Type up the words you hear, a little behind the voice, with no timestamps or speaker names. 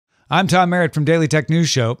I'm Tom Merritt from Daily Tech News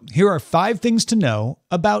Show. Here are 5 things to know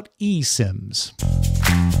about eSIMs.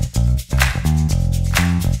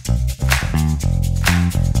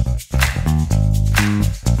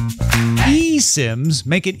 eSIMs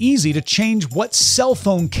make it easy to change what cell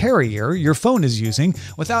phone carrier your phone is using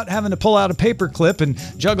without having to pull out a paper clip and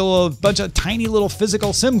juggle a bunch of tiny little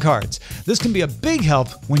physical SIM cards. This can be a big help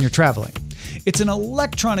when you're traveling. It's an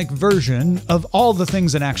electronic version of all the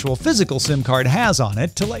things an actual physical SIM card has on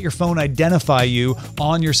it to let your phone identify you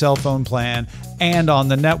on your cell phone plan and on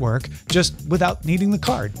the network, just without needing the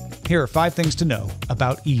card. Here are 5 things to know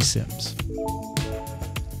about eSIMs.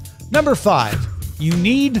 Number 5. You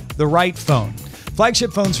need the right phone.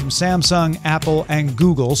 Flagship phones from Samsung, Apple, and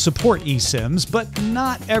Google support eSIMs, but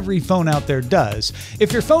not every phone out there does.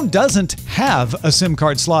 If your phone doesn't have a SIM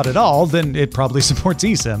card slot at all, then it probably supports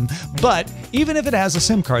eSIM. But even if it has a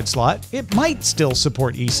SIM card slot, it might still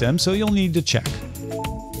support eSIM, so you'll need to check.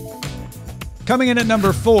 Coming in at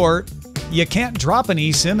number 4, you can't drop an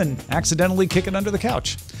eSIM and accidentally kick it under the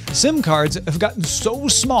couch. SIM cards have gotten so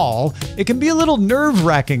small, it can be a little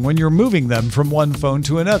nerve-wracking when you're moving them from one phone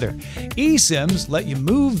to another. eSIMs let you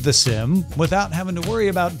move the SIM without having to worry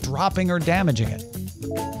about dropping or damaging it.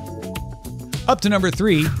 Up to number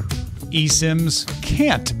 3, eSIMs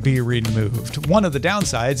can't be removed. One of the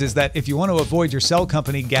downsides is that if you want to avoid your cell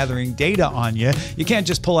company gathering data on you, you can't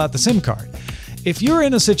just pull out the SIM card. If you're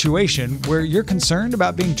in a situation where you're concerned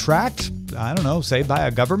about being tracked, I don't know, say by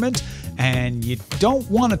a government, and you don't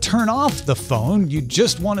want to turn off the phone, you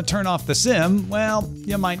just want to turn off the SIM, well,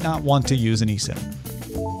 you might not want to use an eSIM.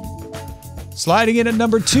 Sliding in at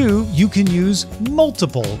number 2, you can use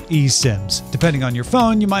multiple eSIMs. Depending on your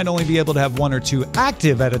phone, you might only be able to have 1 or 2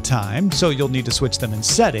 active at a time, so you'll need to switch them in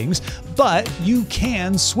settings, but you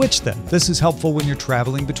can switch them. This is helpful when you're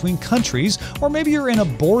traveling between countries, or maybe you're in a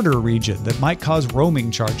border region that might cause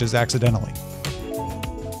roaming charges accidentally.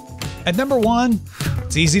 At number 1,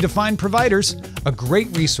 it's easy to find providers. A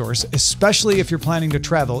great resource, especially if you're planning to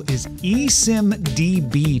travel, is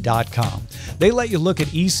eSIMDB.com. They let you look at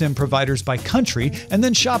eSIM providers by country and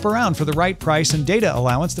then shop around for the right price and data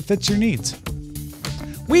allowance that fits your needs.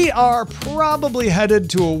 We are probably headed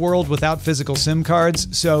to a world without physical SIM cards,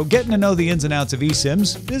 so getting to know the ins and outs of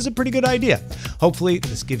eSIMs is a pretty good idea. Hopefully,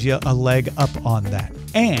 this gives you a leg up on that.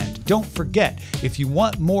 And don't forget, if you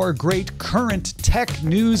want more great current tech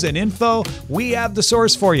news and info, we have the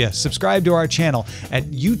source for you. Subscribe to our channel at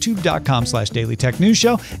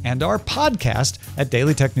youtube.com/dailytechnewsshow and our podcast at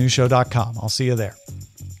dailytechnewsshow.com. I'll see you there.